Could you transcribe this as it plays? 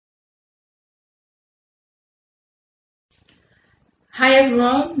Hi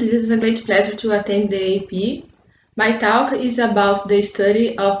everyone, this is a great pleasure to attend the EAAP. My talk is about the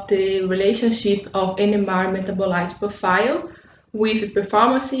study of the relationship of NMR metabolite profile with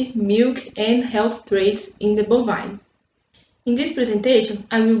performance, milk, and health traits in the bovine. In this presentation,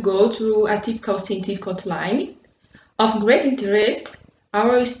 I will go through a typical scientific outline. Of great interest,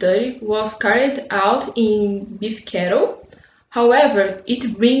 our study was carried out in beef cattle. However,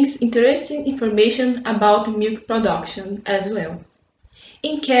 it brings interesting information about milk production as well.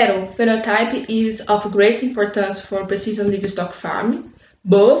 In cattle, phenotype is of great importance for precision livestock farming,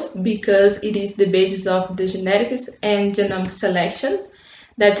 both because it is the basis of the genetics and genomic selection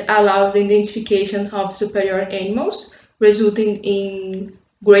that allows the identification of superior animals, resulting in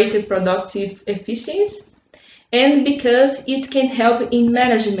greater productive efficiency, and because it can help in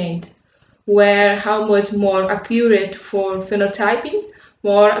management, where how much more accurate for phenotyping,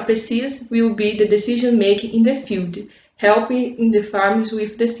 more precise will be the decision making in the field, helping in the farms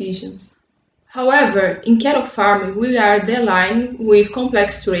with decisions. However, in cattle farming, we are dealing with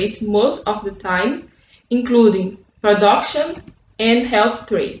complex traits most of the time, including production and health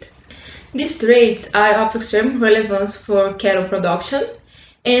traits. These traits are of extreme relevance for cattle production,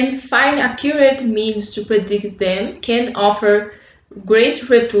 and finding accurate means to predict them can offer great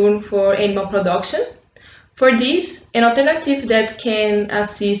return for animal production. For this, an alternative that can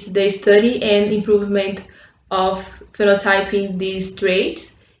assist the study and improvement of phenotyping these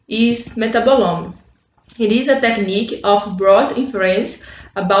traits is metabolome. It is a technique of broad inference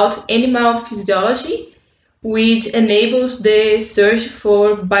about animal physiology which enables the search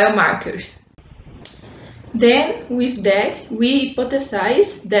for biomarkers. Then, with that, we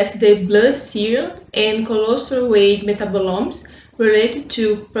hypothesize that the blood serum and cholesterol weight metabolomes related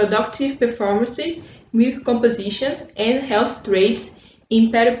to productive performance, milk composition, and health traits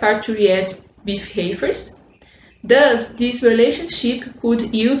in periparturient beef heifers. Thus, this relationship could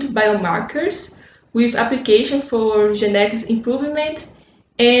yield biomarkers with application for genetics improvement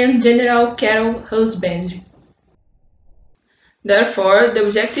and general cattle husbandry. Therefore, the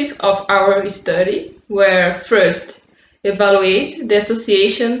objective of our study were first, evaluate the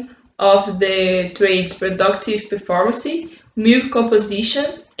association of the traits productive performance, milk composition,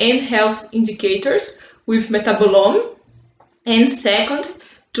 and health indicators with metabolome, and second,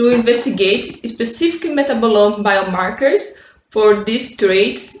 to investigate specific metabolome biomarkers for these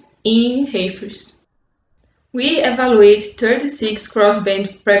traits in heifers. We evaluate 36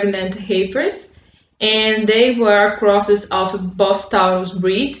 crossband pregnant heifers, and they were crosses of Bos Taurus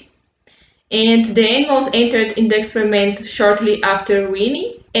breed, and the animals entered in the experiment shortly after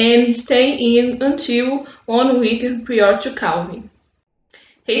weaning and stay in until 1 week prior to calving.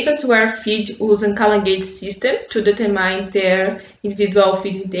 Heifers were fed using Calangate system to determine their individual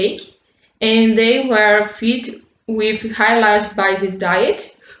feed intake, and they were fed with high large-based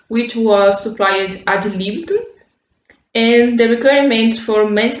diet, which was supplied ad libitum, and the requirements for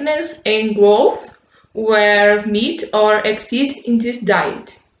maintenance and growth were meet or exceed in this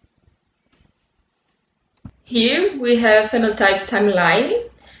diet. Here we have phenotype timeline.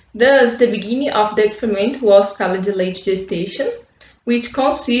 Thus, the beginning of the experiment was called late gestation, which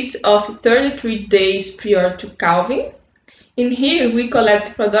consists of 33 days prior to calving. In here, we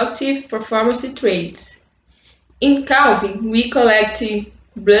collect productive performance traits. In calving, we collect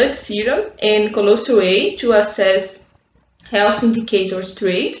blood serum and cholesterol to assess health indicators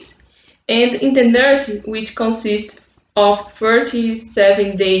traits. And in the nurse, which consists of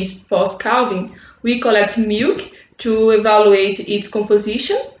 37 days post-calving, we collect milk to evaluate its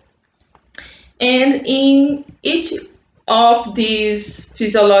composition. And in each of these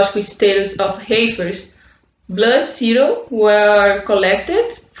physiological status of heifers, blood serum were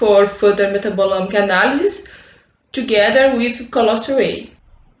collected for further metabolomic analysis together with cholesterol.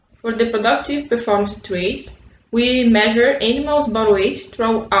 For the productive performance traits, we measure animals' body weight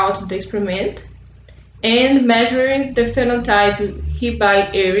throughout the experiment and measure the phenotype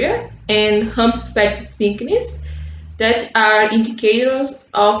hip-eye area and hump fat thickness that are indicators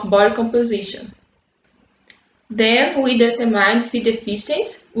of body composition. Then we determine feed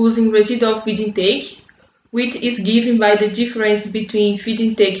efficiency using residual feed intake, which is given by the difference between feed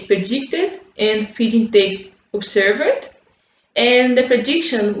intake predicted and feed intake observed, and the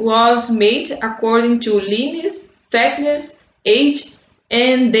prediction was made according to leanness, fatness, age,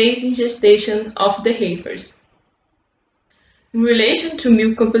 and days in gestation of the heifers. In relation to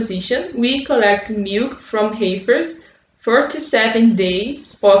milk composition, we collect milk from heifers 47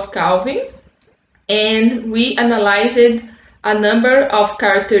 days post-calving, and we analyzed a number of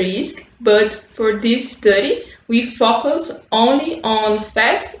characteristics, but for this study, we focus only on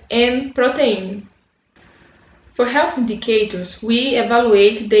fat and protein. For health indicators, we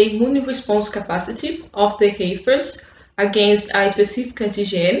evaluate the immune response capacity of the heifers against a specific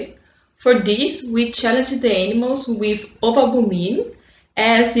antigen. For this, we challenge the animals with ovalbumin,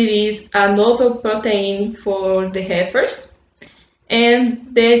 as it is a novel protein for the heifers.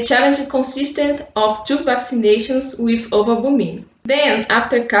 And the challenge consisted of 2 vaccinations with ovalbumin. Then,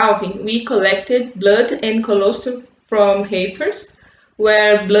 after calving, we collected blood and cholesterol from heifers,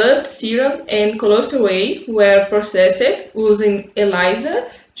 where blood, serum, and cholesterol A were processed using ELISA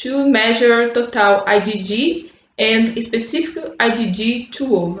to measure total IgG and specific IgG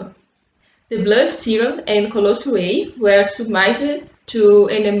to ova. The blood, serum, and cholesterol A were submitted to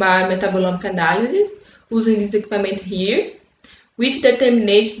NMR metabolomic analysis using this equipment here, which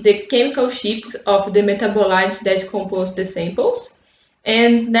determines the chemical shifts of the metabolites that compose the samples.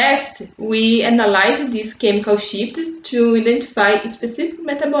 And next, we analyze these chemical shifts to identify specific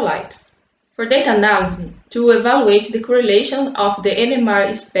metabolites. For data analysis, to evaluate the correlation of the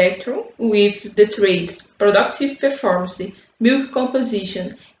NMR spectrum with the traits productive performance, milk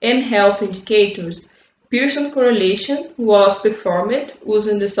composition, and health indicators, Pearson correlation was performed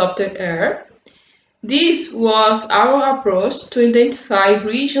using the software EAAP. This was our approach to identify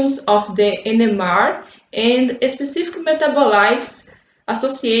regions of the NMR and specific metabolites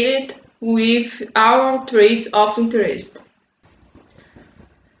associated with our traits of interest.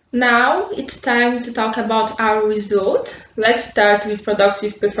 Now it's time to talk about our result. Let's start with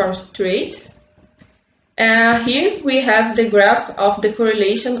productive performance traits. Here we have the graph of the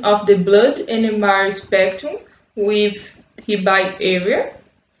correlation of the blood NMR spectrum with Hebei area.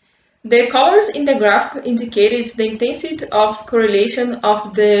 The colors in the graph indicated the intensity of correlation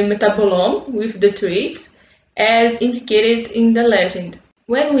of the metabolome with the traits, as indicated in the legend.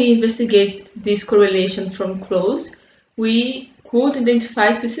 When we investigate this correlation from close, we could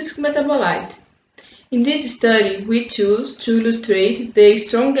identify specific metabolite. In this study, we choose to illustrate the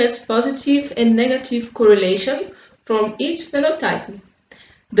strongest positive and negative correlation from each phenotype.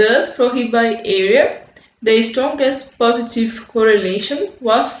 Thus, for Hebei area, the strongest positive correlation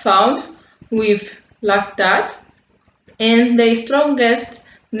was found with lactate, and the strongest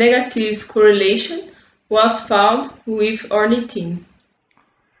negative correlation was found with ornithine.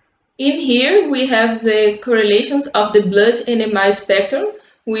 In here, we have the correlations of the blood NMR spectrum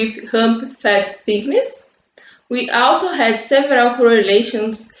with hump fat thickness. We also had several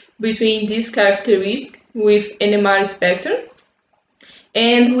correlations between these characteristics with NMR spectrum,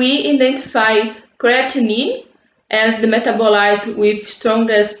 and we identify creatinine as the metabolite with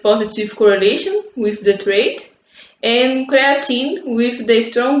strongest positive correlation with the trait, and creatine with the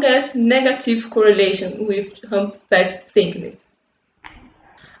strongest negative correlation with hump fat thickness.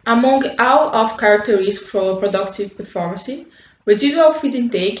 Among all of characteristics for productive performance, residual feed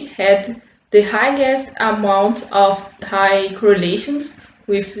intake had the highest amount of high correlations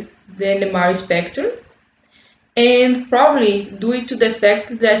with the NMR spectrum, and probably due to the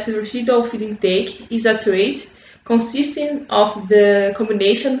fact that the residual feed intake is a trait consisting of the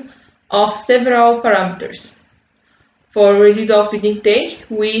combination of several parameters. For residual feed intake,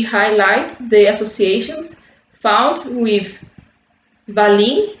 we highlight the associations found with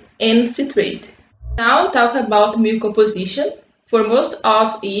valine and citrate. Now talk about milk composition. For most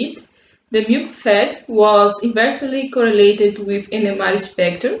of it, the milk fat was inversely correlated with NMR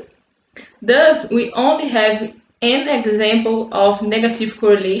spectrum. Thus, we only have an example of negative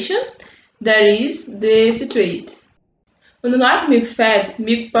correlation, that is the citrate. Unlike milk fat,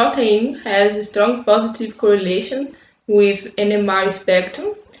 milk protein has a strong positive correlation with NMR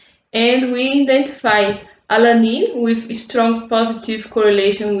spectrum, and we identify alanine with strong positive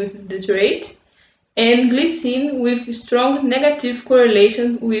correlation with the trait, and glycine with strong negative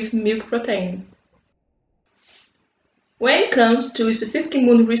correlation with milk protein. When it comes to specific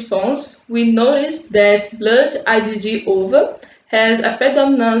immune response, we notice that blood IgG ova has a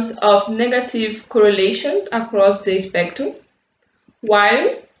predominance of negative correlation across the spectrum,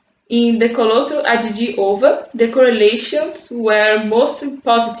 while in the cholesterol IgG ova, the correlations were mostly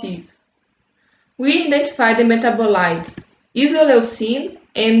positive. We identified the metabolites isoleucine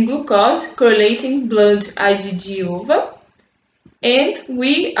and glucose correlating blood IgG ova, and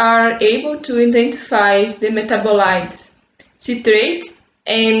we are able to identify the metabolites citrate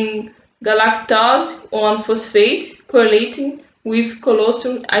and galactose 1-phosphate correlating with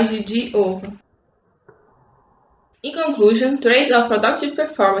cholesterol IgG ova. In conclusion, traits of productive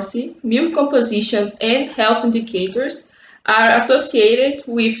performance, milk composition, and health indicators are associated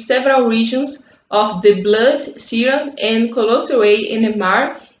with several regions of the blood, serum, and cholesterol A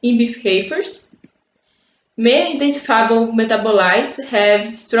NMR in beef heifers. Many identifiable metabolites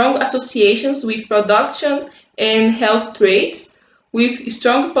have strong associations with production and health traits with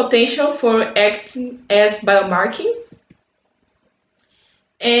strong potential for acting as biomarking.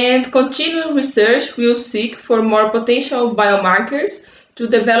 And continual research will seek for more potential biomarkers to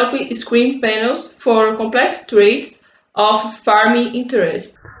develop screen panels for complex traits of farming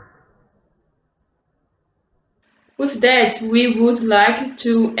interest. With that, we would like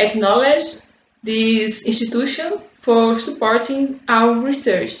to acknowledge this institution for supporting our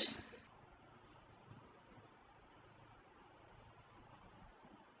research.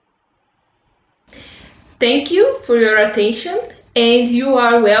 Thank you for your attention, and you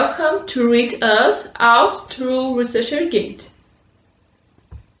are welcome to reach us out through ResearcherGate.